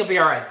think he'll be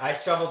all right. I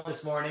shoveled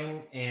this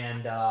morning,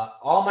 and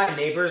all my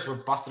neighbors were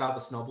busted out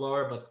the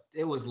snowblower, but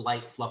it was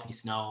light, fluffy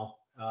snow.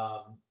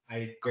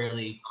 I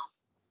barely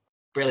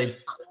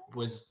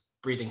was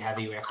breathing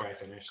heavy after I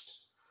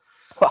finished.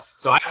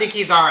 So I think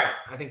he's all right.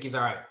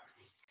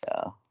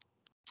 Yeah.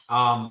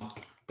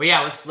 But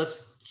yeah,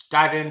 let's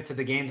dive into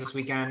the games this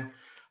weekend.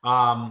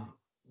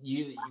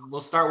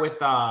 We'll start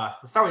with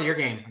your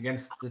game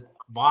against the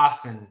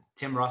Voss and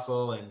Tim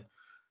Russell. And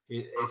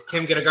is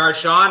Tim gonna guard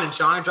Sean and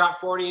Sean drop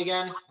 40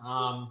 again?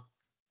 I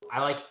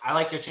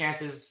like your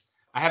chances.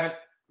 I don't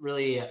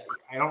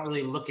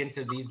really look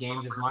into these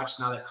games as much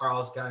now that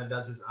Carlos kind of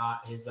does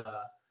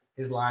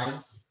his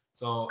lines.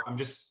 So I'm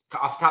just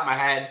off the top of my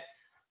head,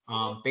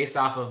 based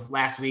off of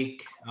last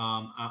week,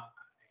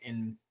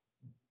 and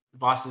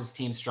Voss's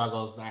team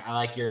struggles. I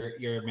like your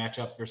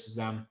matchup versus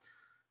them.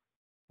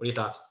 What are your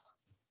thoughts?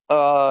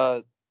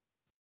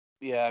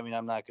 Yeah, I mean,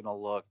 I'm not gonna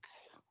look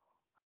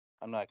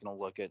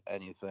at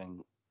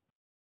anything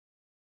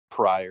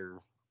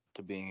prior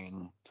to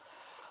being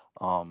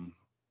an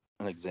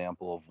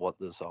example of what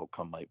this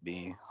outcome might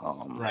be.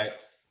 Right.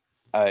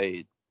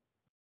 I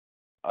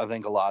I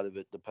think a lot of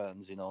it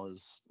depends.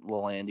 Is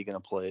Lalande going to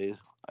play?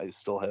 I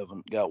still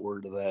haven't got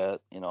word of that.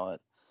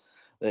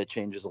 That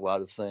changes a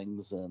lot of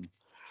things, and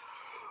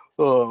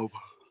um,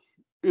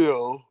 you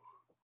know,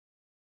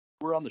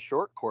 we're on the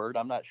short court.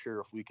 I'm not sure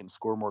if we can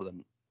score more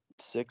than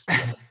 60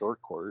 on the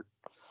short court.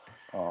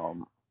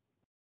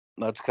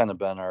 That's kind of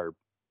been our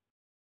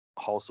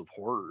house of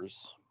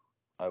horrors,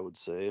 I would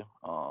say.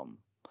 And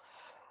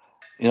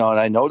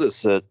I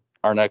noticed that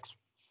our next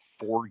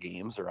 4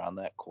 games are on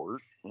that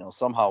court.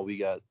 Somehow we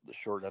got the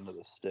short end of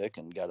the stick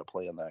and got to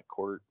play on that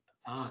court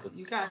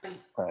You 6 got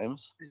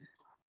times.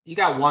 you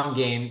got one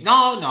game.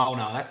 No,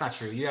 that's not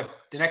true. You have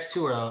the next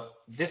 2 are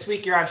this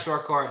week you're on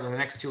short court, and the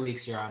next 2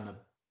 weeks you're on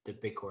the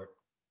big court.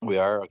 We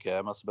are okay.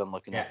 I must have been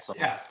looking at some.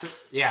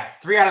 Yeah.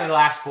 3 out of the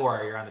last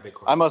 4 you're on the big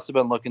court. I must have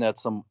been looking at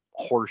some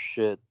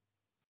horseshit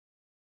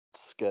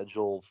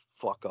schedule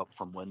fuck up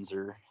from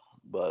Windsor,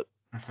 but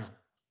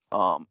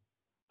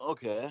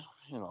okay,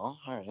 all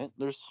right.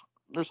 There's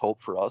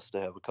hope for us to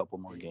have a couple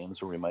more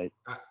games where we might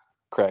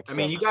crack. I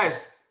mean, you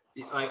guys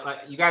you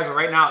guys are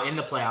right now in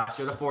the playoffs.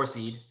 You're the 4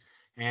 seed,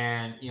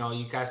 and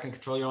you guys can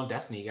control your own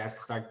destiny. You guys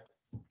can start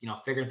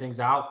figuring things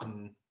out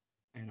and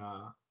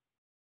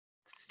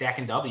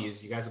stacking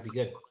W's. You guys will be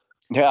good.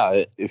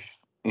 Yeah, if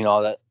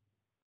that,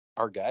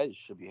 our guys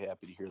should be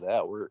happy to hear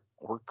that. We're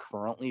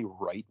currently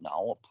right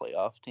now a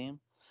playoff team.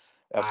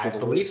 I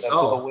believe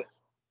so.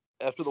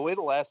 After the way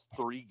the last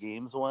 3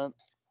 games went,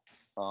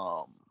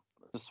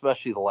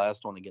 especially the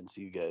last one against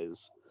you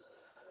guys.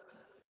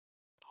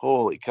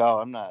 Holy cow!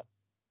 I'm not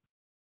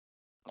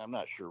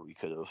sure we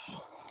could have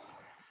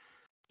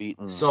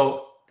beaten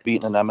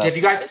an MS. Have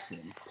you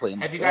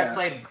guys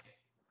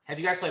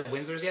played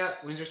Windsor's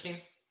yet? Windsor's team?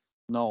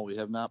 No, we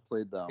have not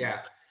played them.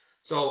 Yeah.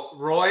 So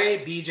Roy,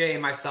 BJ,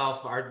 and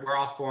myself we're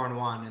all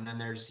 4-1, and then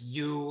there's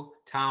you,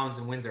 Towns,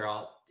 and Windsor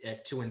all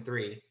at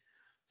 2-3.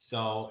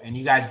 So, and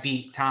you guys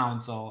beat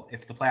Towns. So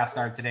if the playoffs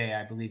started today,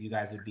 I believe you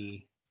guys would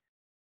be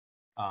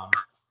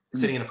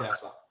sitting in a playoff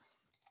spot.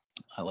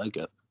 I like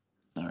it.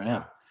 All right.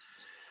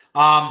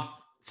 Yeah.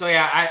 So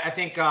yeah, I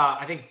think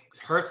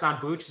Hertz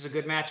on Booch is a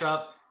good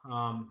matchup.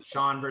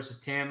 Sean versus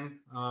Tim,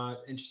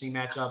 interesting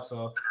matchup.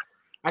 So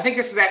I think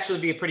this is actually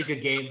be a pretty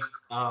good game.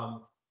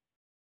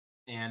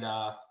 And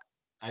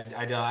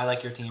I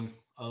like your team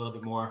a little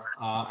bit more.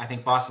 I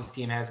think Boston's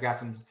team has got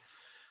some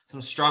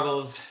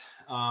struggles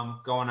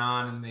going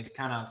on, and they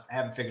kind of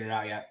haven't figured it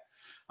out yet.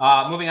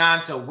 Moving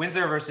on to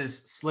Windsor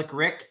versus Slick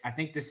Rick. I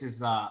think this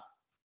is a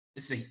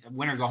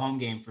winner go home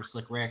game for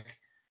Slick Rick.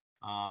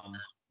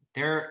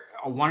 They're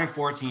a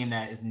 1-4 team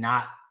that is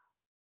not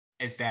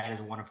as bad as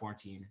a 1-4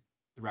 team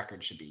the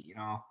record should be.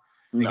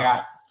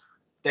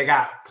 They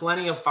got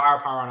plenty of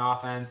firepower on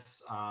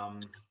offense,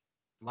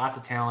 lots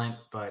of talent,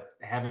 but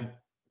haven't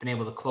been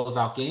able to close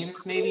out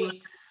games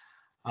maybe.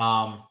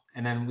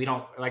 And then we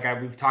don't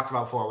we've talked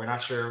about before. We're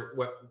not sure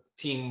what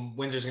team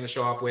Windsor's going to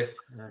show up with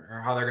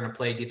or how they're going to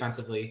play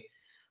defensively,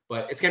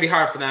 but it's going to be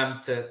hard for them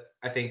to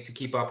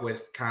keep up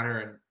with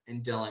Connor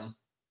and Dylan.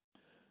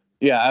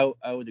 Yeah,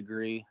 I would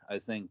agree. I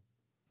think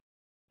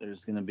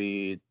there's going to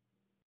be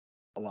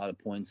a lot of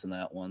points in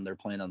that one. They're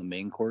playing on the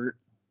main court.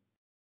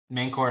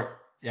 Main court,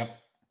 yep.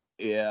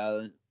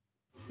 Yeah,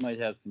 might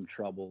have some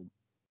trouble.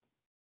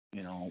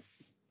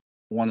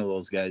 One of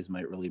those guys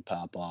might really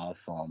pop off.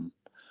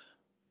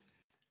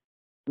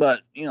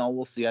 But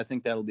we'll see. I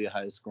think that'll be a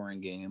high-scoring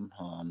game.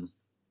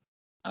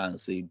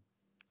 Honestly,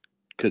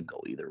 could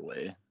go either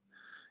way.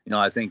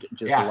 I think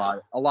just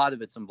a lot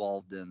of it's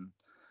involved in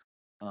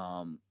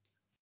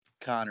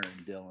Connor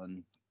and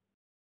Dylan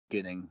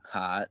getting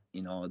hot.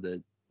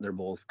 That they're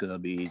both gonna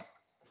be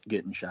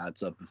getting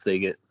shots up. If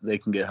they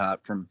can get hot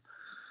from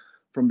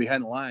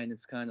behind the line,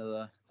 it's kind of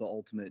the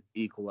ultimate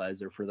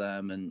equalizer for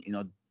them. And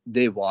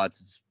Dave Watts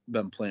has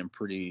been playing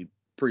pretty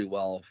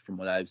well from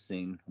what I've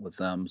seen with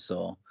them.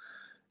 So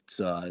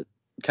it's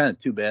kind of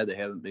too bad they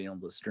haven't been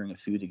able to string a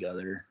few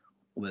together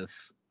with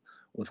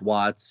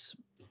Watts.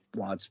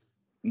 Watts,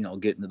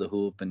 getting to the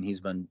hoop, and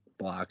he's been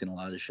blocking a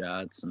lot of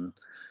shots and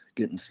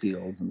getting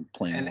steals and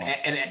playing well.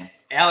 And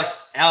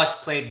Alex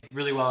played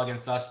really well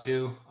against us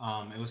too.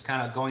 It was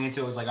kind of going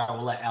into it was like, I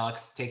will let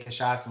Alex take the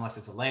shots unless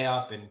it's a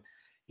layup, and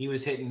he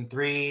was hitting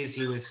threes.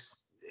 He was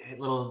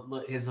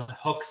his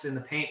hooks in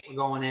the paint were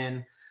going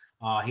in.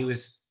 He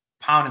was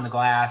pounding the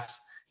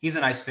glass. He's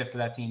a nice fit for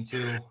that team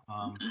too.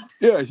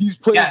 He's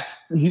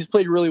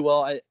played really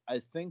well.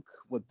 I think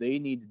what they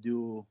need to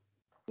do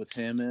with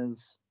him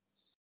is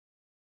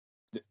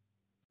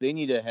they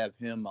need to have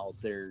him out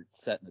there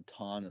setting a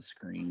ton of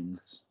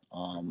screens.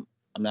 I'm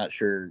not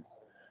sure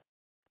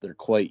they're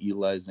quite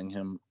utilizing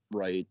him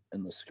right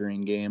in the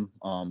screen game.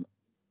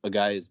 A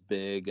guy is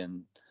big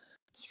and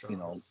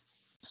strong.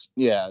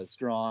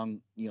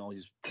 Strong.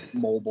 He's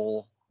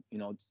mobile.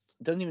 It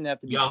doesn't even have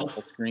to be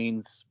full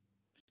screens,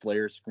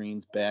 flare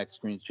screens, back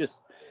screens.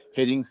 Just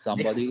hitting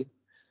somebody.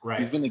 Right.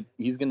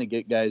 He's gonna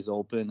get guys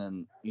open,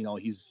 and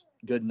he's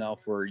good enough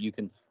where you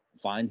can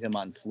find him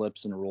on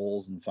slips and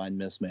rolls and find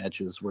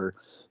mismatches where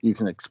you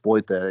can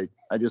exploit that.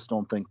 I just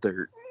don't think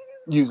they're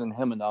using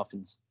him enough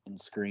in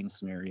screen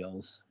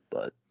scenarios.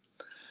 But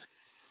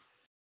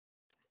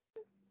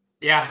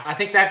yeah, I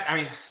think that, I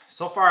mean,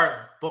 so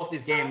far, both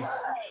these games,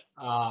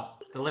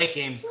 the late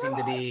games seem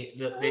to be,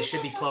 they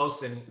should be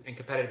close and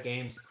competitive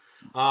games.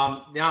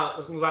 Now,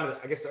 let's move on to,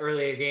 I guess, the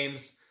earlier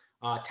games.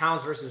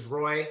 Towns versus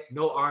Roy,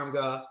 no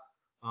Armga.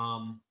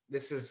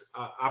 This is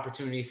an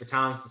opportunity for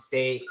Towns to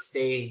stay,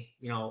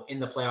 in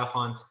the playoff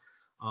hunt,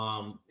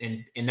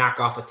 and knock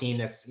off a team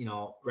that's,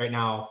 right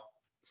now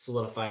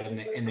solidified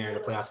in there in the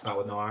playoff spot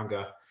with no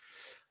Armga.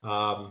 What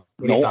are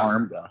your no thoughts?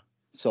 Armga.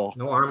 So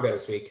No Armga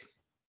this week.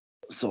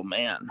 So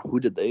man, who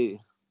did they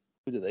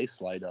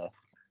slide a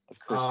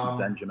Christy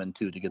Benjamin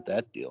to get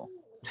that deal?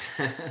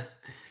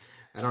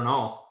 I don't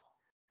know,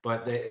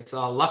 but it's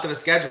luck of the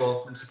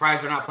schedule. I'm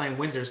surprised they're not playing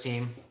Windsor's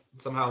team.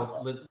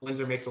 Somehow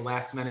Windsor makes a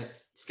last minute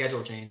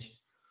schedule change.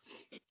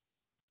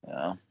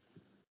 Yeah,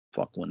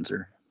 fuck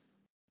Windsor.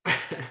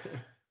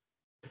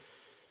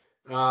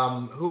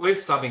 Who is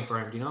subbing for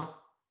him? Do you know?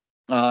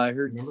 I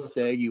heard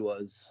Staggy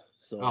was.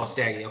 So. Oh,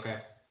 Staggy. Okay.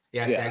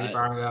 Yeah, Staggy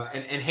Farmville.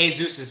 And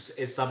Jesus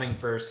is subbing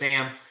for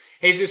Sam.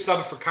 Jesus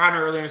subbed for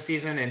Connor earlier in the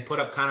season and put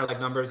up Connor like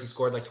numbers. He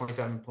scored like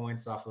 27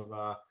 points off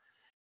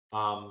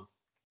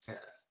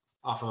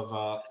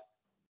of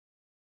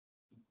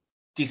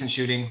decent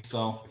shooting.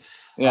 So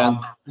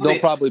yeah, they'll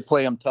probably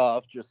play him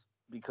tough just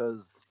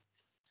because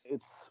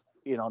it's,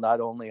 not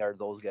only are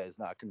those guys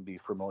not going to be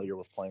familiar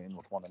with playing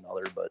with one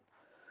another, but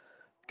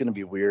it's going to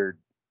be weird,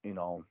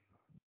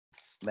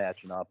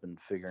 matching up and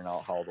figuring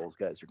out how those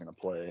guys are going to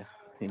play.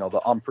 The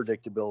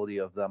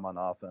unpredictability of them on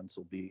offense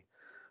will be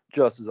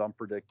just as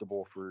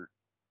unpredictable for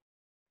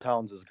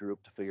Towns'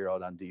 group to figure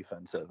out on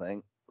defense, I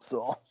think.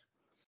 So,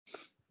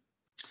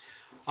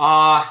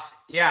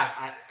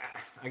 yeah,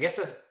 I guess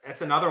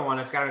that's another one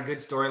that's got a good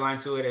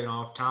storyline to it.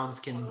 If Towns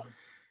can,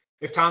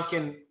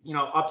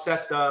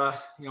 upset the,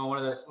 one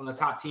of the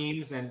top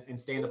teams and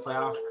stay in the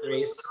playoff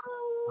race.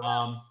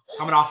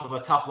 Coming off of a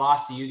tough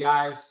loss to you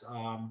guys,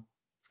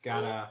 it's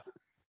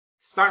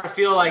starting to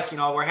feel like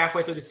we're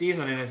halfway through the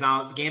season, and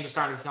the games are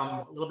starting to become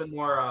a little bit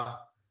more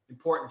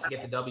important to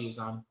get the W's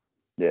on.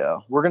 Yeah,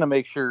 we're gonna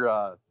make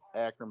sure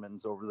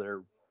Ackerman's over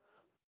there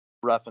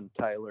reffing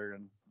Tyler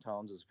and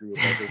Towns' group.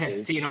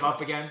 Teeing him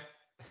up again.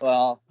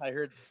 Well, I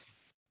heard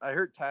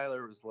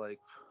Tyler was like,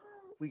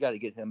 we got to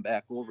get him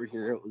back over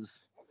here. It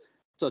was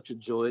such a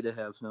joy to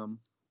have him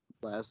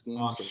last game.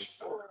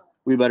 So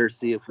we better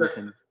see if we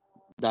can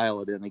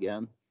dial it in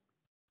again.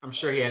 I'm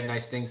sure he had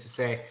nice things to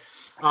say.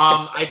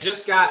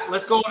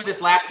 Let's go over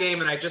this last game,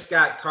 and I just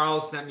got Carl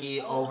sent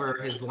me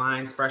over his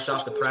lines fresh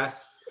off the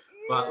press.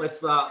 But let's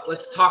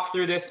talk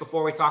through this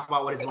before we talk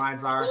about what his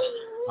lines are.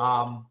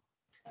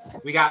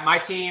 We got my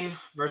team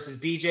versus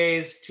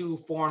BJ's, 2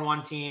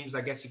 4-1 teams.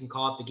 I guess you can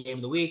call it the game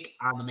of the week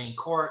on the main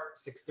court,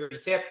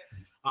 6:30 tip.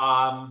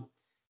 But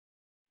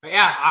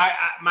yeah,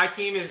 my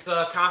team is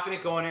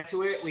confident going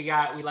into it. We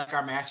like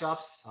our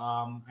matchups.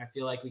 I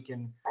feel like we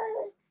can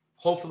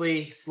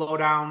hopefully slow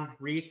down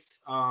Reitz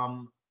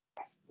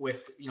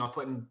with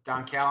putting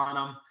Don Cal on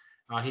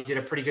him. He did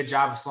a pretty good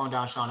job of slowing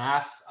down Sean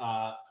F.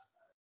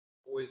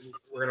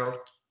 We're gonna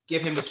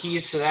give him the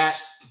keys to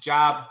that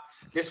job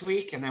this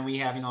week, and then we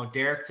have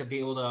Derek to be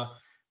able to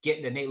get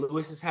into Nate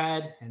Lewis's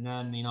head, and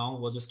then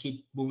we'll just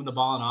keep moving the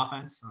ball in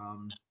offense.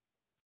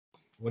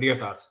 What are your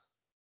thoughts?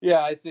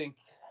 Yeah, I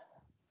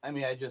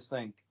just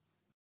think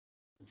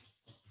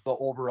the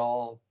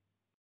overall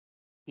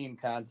team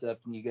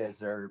concept, and you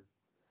guys are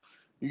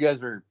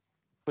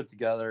put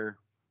together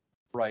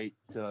right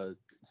to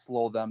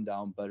slow them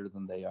down better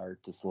than they are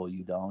to slow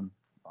you down.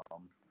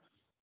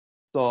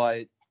 So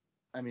I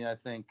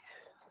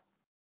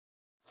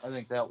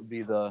think that would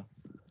be the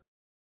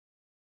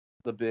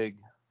big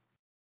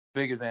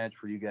advantage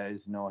for you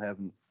guys,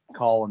 having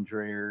Call and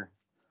Dreyer.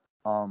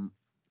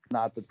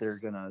 Not that they're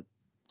gonna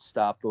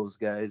stop those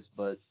guys,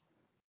 but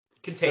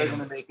contain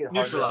them, make it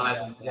neutralize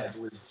them. Yeah,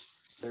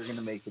 they're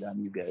gonna make it on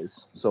you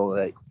guys. So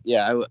I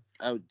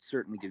would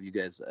certainly give you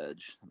guys the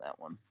edge on that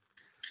one.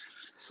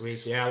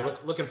 Sweet, yeah.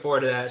 Looking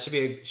forward to that.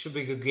 It should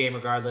be a good game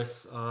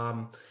regardless.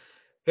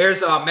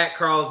 Here's Matt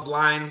Carl's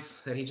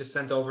lines that he just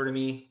sent over to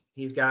me.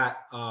 He's got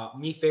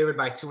me favored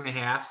by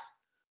 2.5.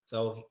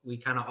 So we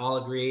kind of all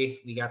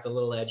agree. We got the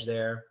little edge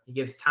there. He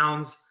gives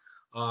Towns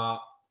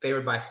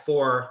favored by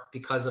 4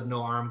 because of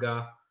no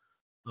Armga.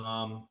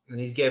 And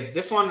he's give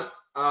this one,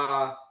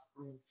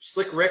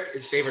 Slick Rick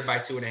is favored by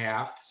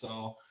 2.5.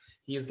 So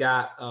he's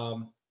got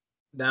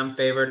them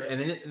favored.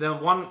 And then the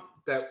one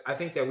that I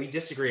think that we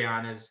disagree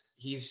on is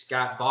he's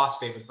got Voss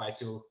favored by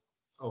 2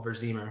 over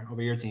Ziemer,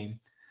 over your team.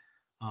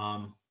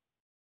 I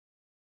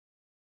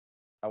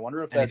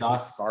wonder if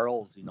that's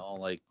Charles,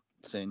 like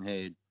saying,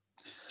 hey,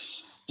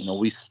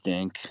 we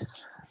stink.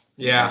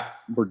 Yeah.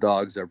 We're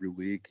dogs every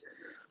week.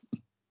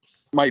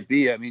 Might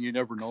be. I mean, you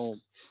never know.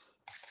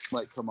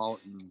 Might come out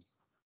and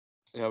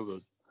have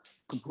a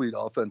complete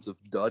offensive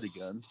dud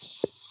again.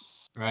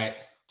 Right.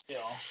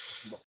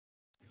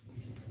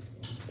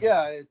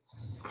 Yeah.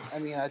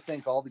 I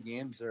think all the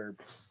games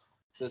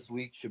this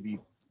week should be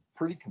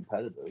pretty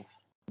competitive.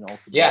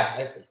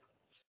 Yeah.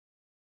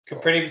 A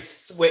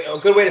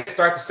good way to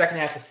start the second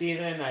half of the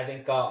season. I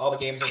think all the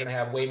games are going to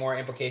have way more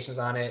implications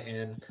on it,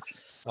 and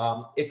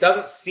it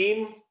doesn't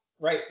seem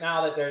right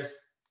now that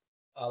there's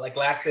like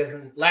last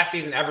season. Last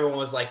season, everyone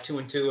was like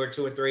 2-2 or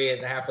 2-3 at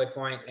the halfway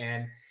point,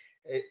 and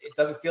it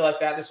doesn't feel like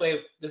that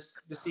this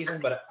season.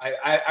 But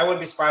I wouldn't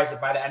be surprised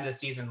if by the end of the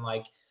season,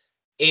 like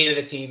 6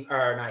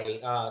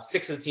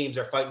 of the teams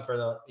are fighting for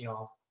the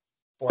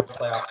 4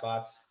 playoff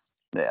spots.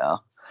 Yeah.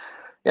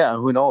 Yeah,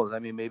 who knows? I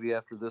mean, maybe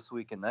after this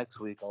week and next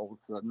week, all of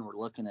a sudden we're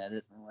looking at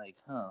it and like,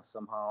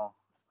 somehow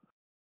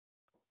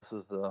this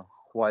is a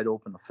wide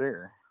open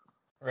affair.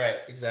 Right,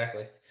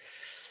 exactly.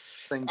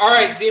 Things all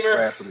right, Ziemer.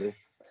 Rapidly.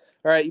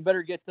 All right, you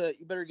better get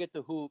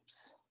to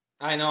hoops.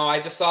 I know. I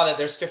just saw that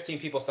there's 15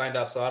 people signed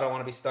up, so I don't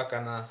want to be stuck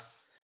on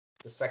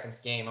the second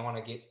game. I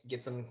want to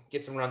get some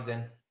runs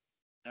in.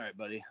 All right,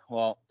 buddy.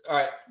 Well, all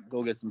right,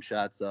 go get some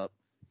shots up.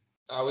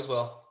 I always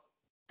will.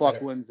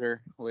 Fuck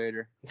Windsor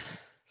later.